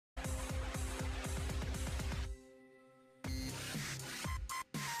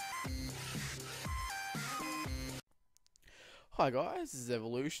Hi guys, this is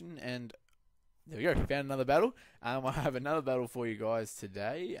Evolution, and there we go, found another battle. I have another battle for you guys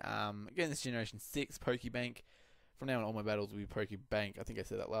today. Again, this Generation 6 PokeBank. From now on, all my battles will be PokeBank. I think I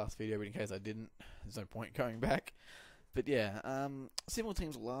said that last video, but in case I didn't, there's no point going back. But yeah, similar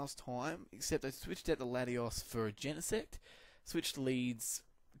teams last time, except I switched out the Latios for a Genesect, switched leads,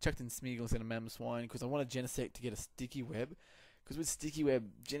 chucked in Smeargle instead of Mamoswine, because I wanted Genesect to get a Sticky Web. Because with Sticky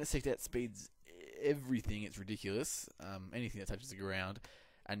Web, Genesect outspeeds everything. It's ridiculous. Anything that touches the ground,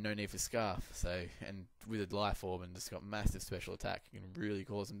 and no need for Scarf. So, and with a Life Orb and just got massive special attack, you can really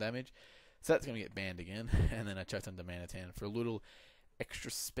cause some damage. So that's going to get banned again. And then I chucked on Adamant Nature for a little extra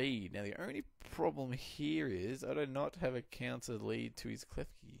speed. Now the only problem here is I do not have a counter lead to his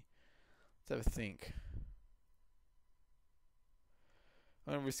Klefki. Let's have a think.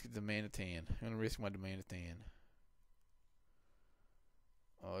 I'm going to risk Adamant Nature. I'm going to risk my Adamant Nature.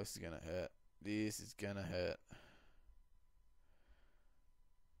 Oh, this is going to hurt. This is going to hurt.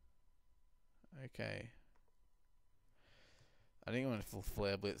 Okay. I think I'm going to full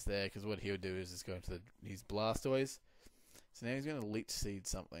Flare Blitz there, because what he'll do is just go into his Blastoise. So now he's going to Leech Seed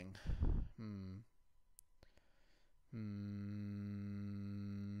something. I'm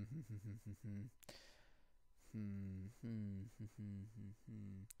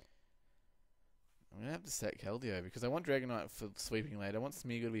going to have to set Keldeo, because I want Dragonite for sweeping late. I want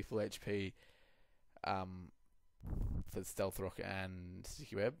Smeargle to be full HP for Stealth Rock and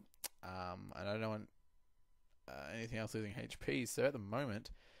Sticky Web. And I don't want anything else losing HP, so at the moment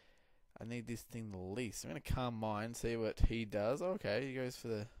I need this thing the least. I'm going to Calm Mind, see what he does. Oh, okay, he goes for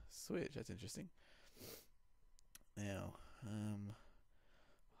the switch. That's interesting. Now,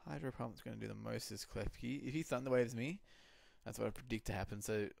 Hydro Pump's going to do the most this Klefki. If he Thunder Waves me, that's what I predict to happen.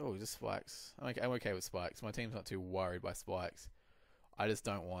 So, oh, just Spikes. I'm okay with Spikes. My team's not too worried by Spikes. I just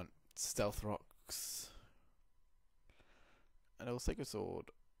don't want Stealth Rocks. And I'll take a Sword.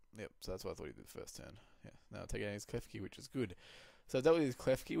 Yep, so that's what I thought he did the first turn. Yeah, now I'll take out his Klefki, which is good. So I've dealt with his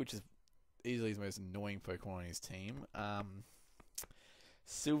Klefki, which is easily his most annoying Pokemon on his team.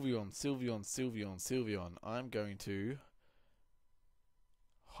 Sylveon. I'm going to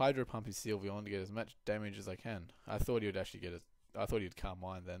Hydro Pump his Sylveon to get as much damage as I can. I thought he would actually get I thought he'd Calm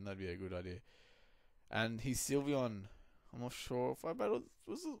Mind then. That'd be a good idea. And his Sylveon, I'm not sure if I battled.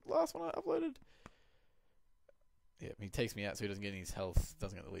 Was the last one I uploaded? Yeah, he takes me out so he doesn't get any his health,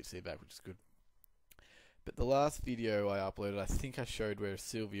 doesn't get the Leech Seed back, which is good. But the last video I uploaded, I think I showed where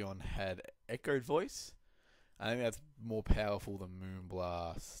Sylveon had Echoed Voice. I think that's more powerful than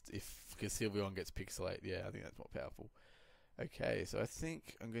Moonblast, because Sylveon gets Pixelate. Yeah, I think that's more powerful. Okay, so I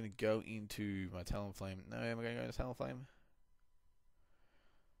think I'm going to go into my Talonflame. No, am I going to go into Talonflame?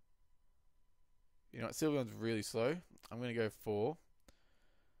 You know what, Sylveon's really slow. I'm going to go for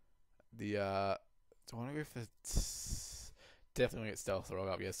the, do I want to go for... Definitely want to get Stealth Rock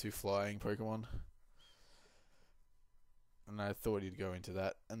up. Yes, 2 flying Pokemon. And I thought he'd go into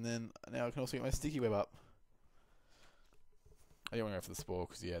that. And then, now I can also get my Sticky Web up. I don't want to go for the Spore,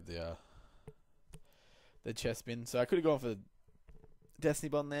 because he had the chest bin. So I could have gone for Destiny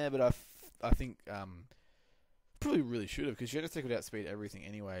Bond there, but I think probably really should have, because Genesect would outspeed everything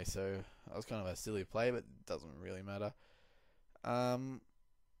anyway, so that was kind of a silly play, but it doesn't really matter. I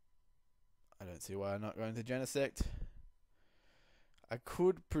don't see why I'm not going to Genesect. I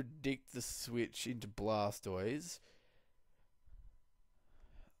could predict the switch into Blastoise,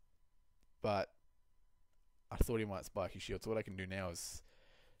 but I thought he might Spike his shield, so what I can do now is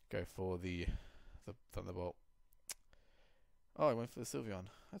go for the Thunderbolt. Oh, I went for the Sylveon.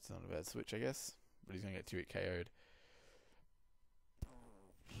 That's not a bad switch, I guess. But he's going to get 2-hit KO'd.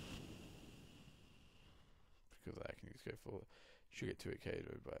 Because I can just go for... Should get 2-hit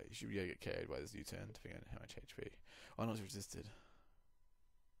KO'd by... You should be able to get KO'd by this U-turn, depending on how much HP. Oh, no, it's resisted.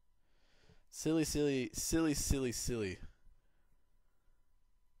 Silly.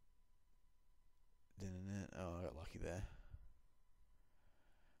 Oh, I got lucky there.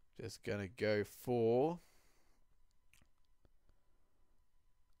 Just gonna go for...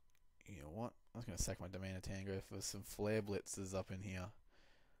 You know what? I was gonna sack my Adamant Nature and go for some Flare Blitzes up in here.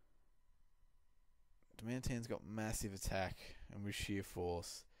 Adamant Nature's got massive attack and with sheer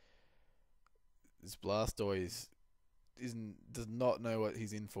force. This Blastoise does not know what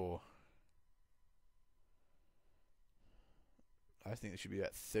he's in for. I think it should be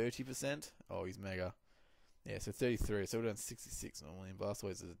about 30%. Oh, he's mega. Yeah, so 33. So we're doing 66 normally. And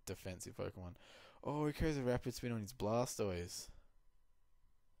Blastoise is a defensive Pokemon. Oh, he carries a Rapid Spin on his Blastoise.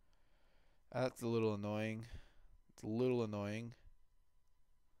 That's a little annoying. It's a little annoying.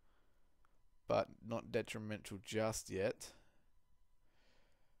 But not detrimental just yet.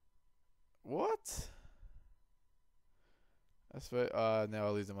 What? I suppose. Now I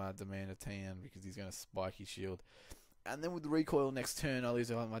lose my Demand of 10 because he's going to spike his shield. And then with the recoil next turn, I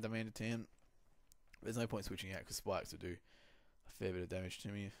lose my Demand of 10. There's no point switching out because spikes will do a fair bit of damage to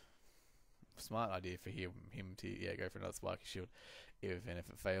me. Smart idea for him to go for another spiky shield, even if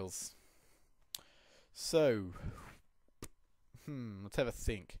it fails. So, let's have a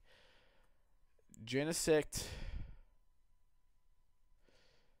think. Genesect.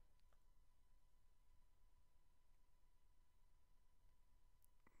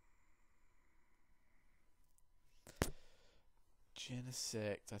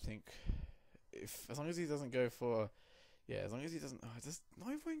 I think, as long as he doesn't go for, as long as he doesn't, does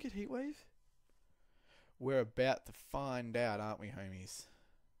not everyone get Heat Wave? We're about to find out, aren't we, homies?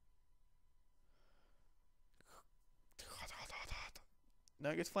 No,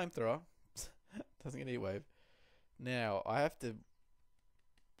 it gets Flamethrower. Doesn't get Heat Wave. Now, I have to...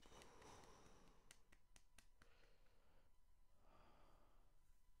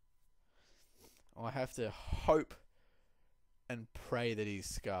 hope and pray that he's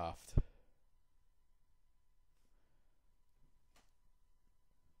Scarfed.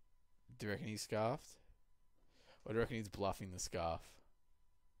 Do you reckon he's Scarfed? Or do you reckon he's bluffing the Scarf?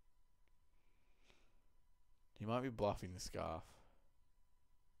 He might be bluffing the Scarf.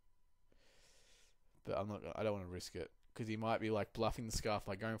 But I don't want to risk it. Because he might be like bluffing the Scarf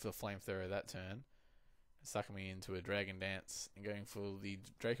by going for the Flamethrower that turn. Sucking me into a Dragon Dance and going for the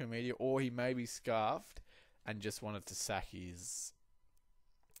Draco Meteor. Or he may be Scarfed and just wanted to sack his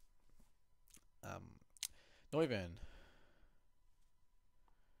Noivern.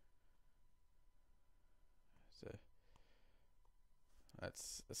 So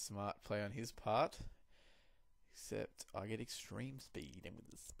that's a smart play on his part. Except I get extreme speed, and with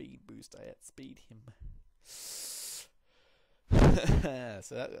the speed boost I outspeed him.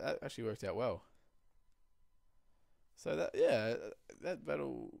 So that actually worked out well. So that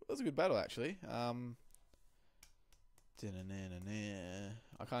battle was a good battle actually. I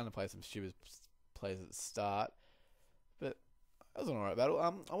kind of played some stupid plays at the start, but that was an alright battle.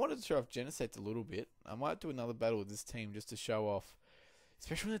 I wanted to show off Genesect a little bit. I might do another battle with this team just to show off,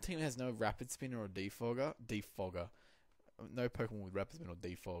 especially when the team has no Rapid Spinner or Defogger. No Pokemon with Rapid Spin or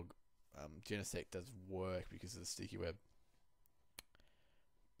Defog. Genesect does work because of the Sticky Web.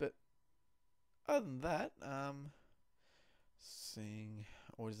 But other than that, seeing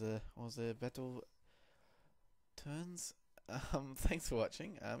what was the battle turns. Thanks for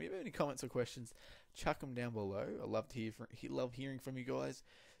watching. If you have any comments or questions, chuck them down below. I love hearing from you guys.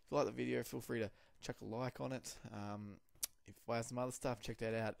 If you like the video, feel free to chuck a like on it. If I have some other stuff, check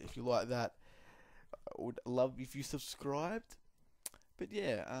that out. If you like that, I would love if you subscribed. But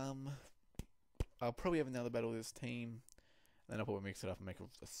yeah, I'll probably have another battle with this team. Then I'll probably mix it up and make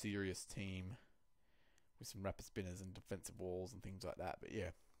a serious team with some Rapid Spinners and defensive walls and things like that. But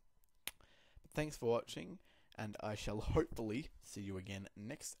yeah, thanks for watching, and I shall hopefully see you again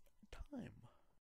next time.